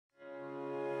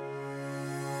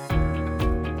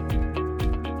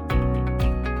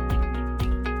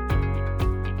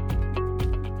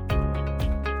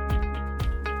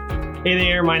Hey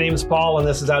there, my name's Paul, and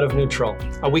this is Out of Neutral,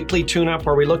 a weekly tune-up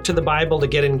where we look to the Bible to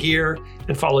get in gear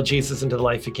and follow Jesus into the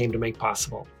life he came to make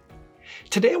possible.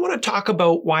 Today I want to talk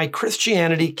about why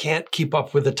Christianity can't keep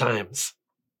up with the times.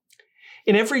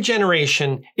 In every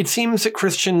generation, it seems that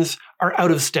Christians are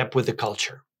out of step with the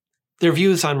culture. Their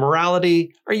views on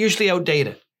morality are usually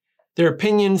outdated. Their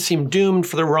opinions seem doomed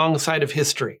for the wrong side of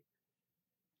history.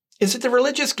 Is it the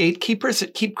religious gatekeepers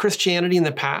that keep Christianity in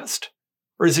the past?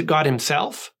 Or is it God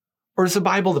himself? Or is the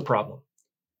Bible the problem?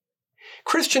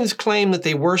 Christians claim that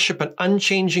they worship an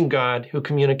unchanging God who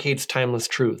communicates timeless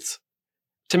truths.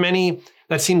 To many,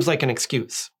 that seems like an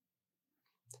excuse.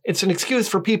 It's an excuse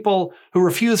for people who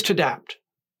refuse to adapt.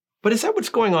 But is that what's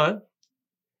going on?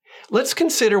 Let's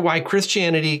consider why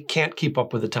Christianity can't keep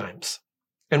up with the times,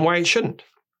 and why it shouldn't.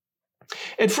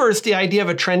 At first, the idea of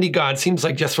a trendy God seems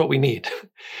like just what we need.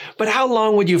 But how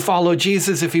long would you follow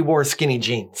Jesus if he wore skinny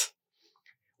jeans?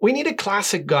 We need a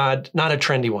classic God, not a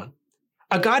trendy one.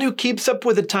 A God who keeps up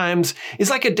with the times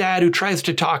is like a dad who tries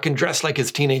to talk and dress like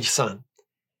his teenage son.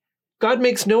 God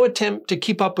makes no attempt to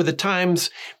keep up with the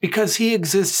times because he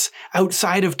exists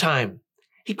outside of time.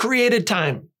 He created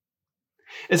time.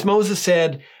 As Moses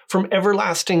said, from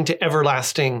everlasting to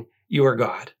everlasting, you are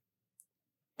God.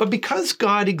 But because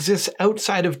God exists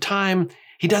outside of time,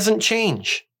 he doesn't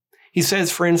change. He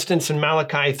says, for instance, in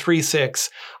Malachi 3:6,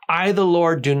 I, the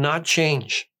Lord, do not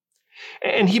change.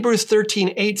 And Hebrews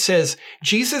 13:8 says,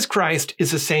 Jesus Christ is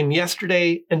the same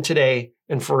yesterday and today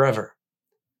and forever.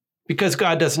 Because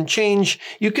God doesn't change,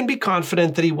 you can be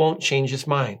confident that he won't change his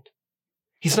mind.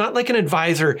 He's not like an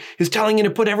advisor who's telling you to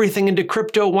put everything into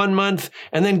crypto 1 month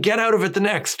and then get out of it the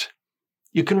next.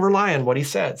 You can rely on what he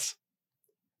says.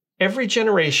 Every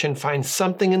generation finds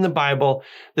something in the Bible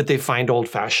that they find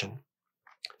old-fashioned.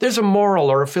 There's a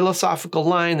moral or a philosophical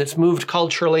line that's moved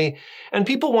culturally, and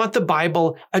people want the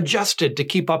Bible adjusted to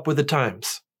keep up with the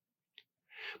times.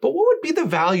 But what would be the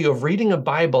value of reading a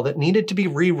Bible that needed to be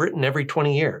rewritten every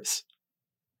 20 years?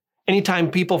 Anytime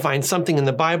people find something in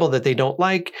the Bible that they don't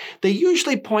like, they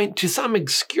usually point to some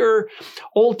obscure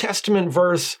Old Testament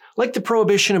verse like the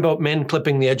prohibition about men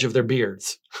clipping the edge of their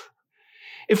beards.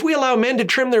 If we allow men to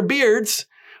trim their beards,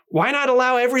 why not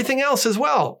allow everything else as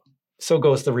well? So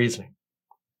goes the reasoning.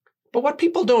 But what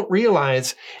people don't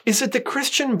realize is that the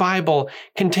Christian Bible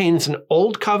contains an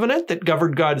old covenant that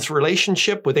governed God's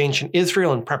relationship with ancient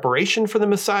Israel in preparation for the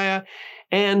Messiah,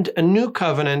 and a new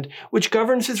covenant which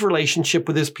governs his relationship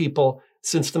with his people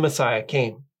since the Messiah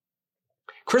came.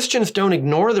 Christians don't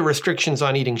ignore the restrictions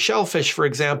on eating shellfish, for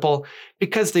example,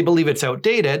 because they believe it's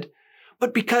outdated,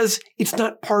 but because it's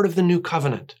not part of the new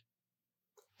covenant.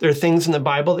 There are things in the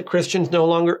Bible that Christians no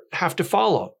longer have to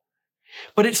follow.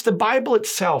 But it's the Bible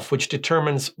itself which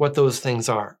determines what those things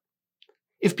are.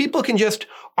 If people can just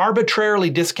arbitrarily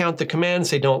discount the commands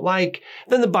they don't like,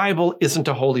 then the Bible isn't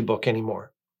a holy book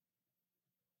anymore.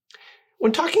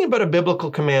 When talking about a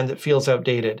biblical command that feels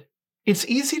outdated, it's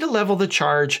easy to level the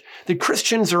charge that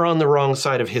Christians are on the wrong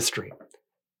side of history.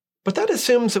 But that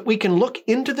assumes that we can look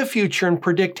into the future and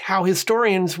predict how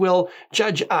historians will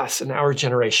judge us and our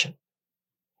generation.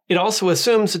 It also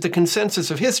assumes that the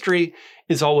consensus of history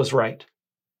is always right.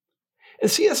 And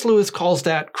C.S. Lewis calls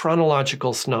that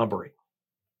chronological snobbery.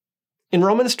 In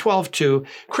Romans 12:2,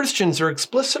 Christians are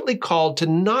explicitly called to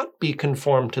not be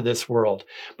conformed to this world,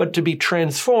 but to be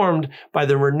transformed by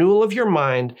the renewal of your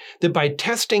mind, that by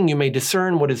testing you may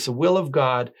discern what is the will of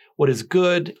God, what is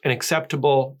good and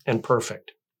acceptable and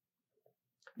perfect.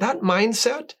 That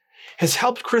mindset has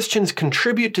helped Christians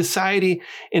contribute to society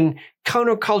in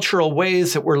countercultural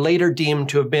ways that were later deemed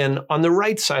to have been on the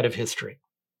right side of history.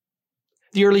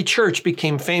 The early church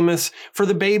became famous for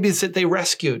the babies that they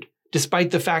rescued, despite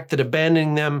the fact that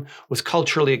abandoning them was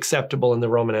culturally acceptable in the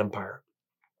Roman Empire.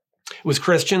 It was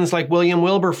Christians like William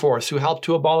Wilberforce who helped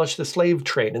to abolish the slave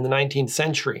trade in the 19th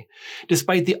century,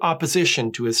 despite the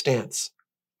opposition to his stance.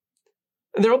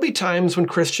 And there will be times when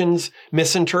Christians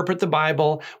misinterpret the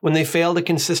Bible when they fail to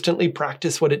consistently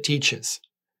practice what it teaches.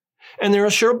 And there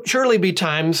will surely be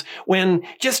times when,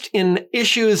 just in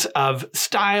issues of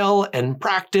style and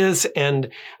practice and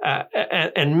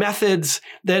methods,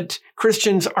 that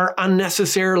Christians are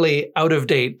unnecessarily out of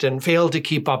date and fail to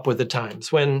keep up with the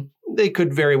times, when they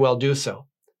could very well do so.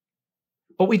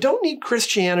 But we don't need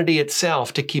Christianity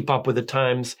itself to keep up with the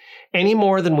times any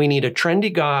more than we need a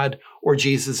trendy God or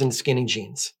Jesus in skinny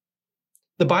jeans.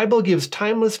 The Bible gives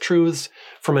timeless truths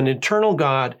from an eternal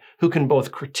God who can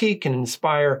both critique and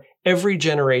inspire every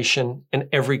generation and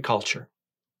every culture.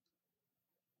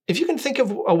 If you can think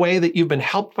of a way that you've been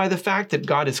helped by the fact that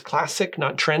God is classic,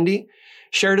 not trendy,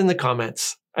 share it in the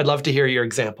comments. I'd love to hear your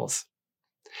examples.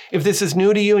 If this is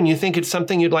new to you and you think it's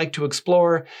something you'd like to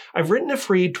explore, I've written a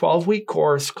free 12-week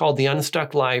course called The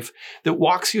Unstuck Life that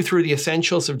walks you through the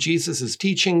essentials of Jesus'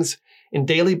 teachings in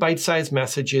daily bite-sized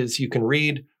messages you can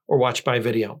read or watch by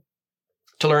video.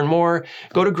 To learn more,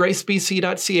 go to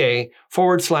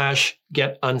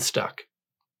gracebc.ca/getunstuck.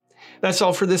 That's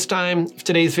all for this time. If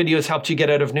today's video has helped you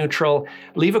get out of neutral,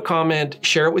 leave a comment,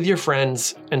 share it with your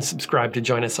friends, and subscribe to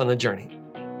join us on the journey.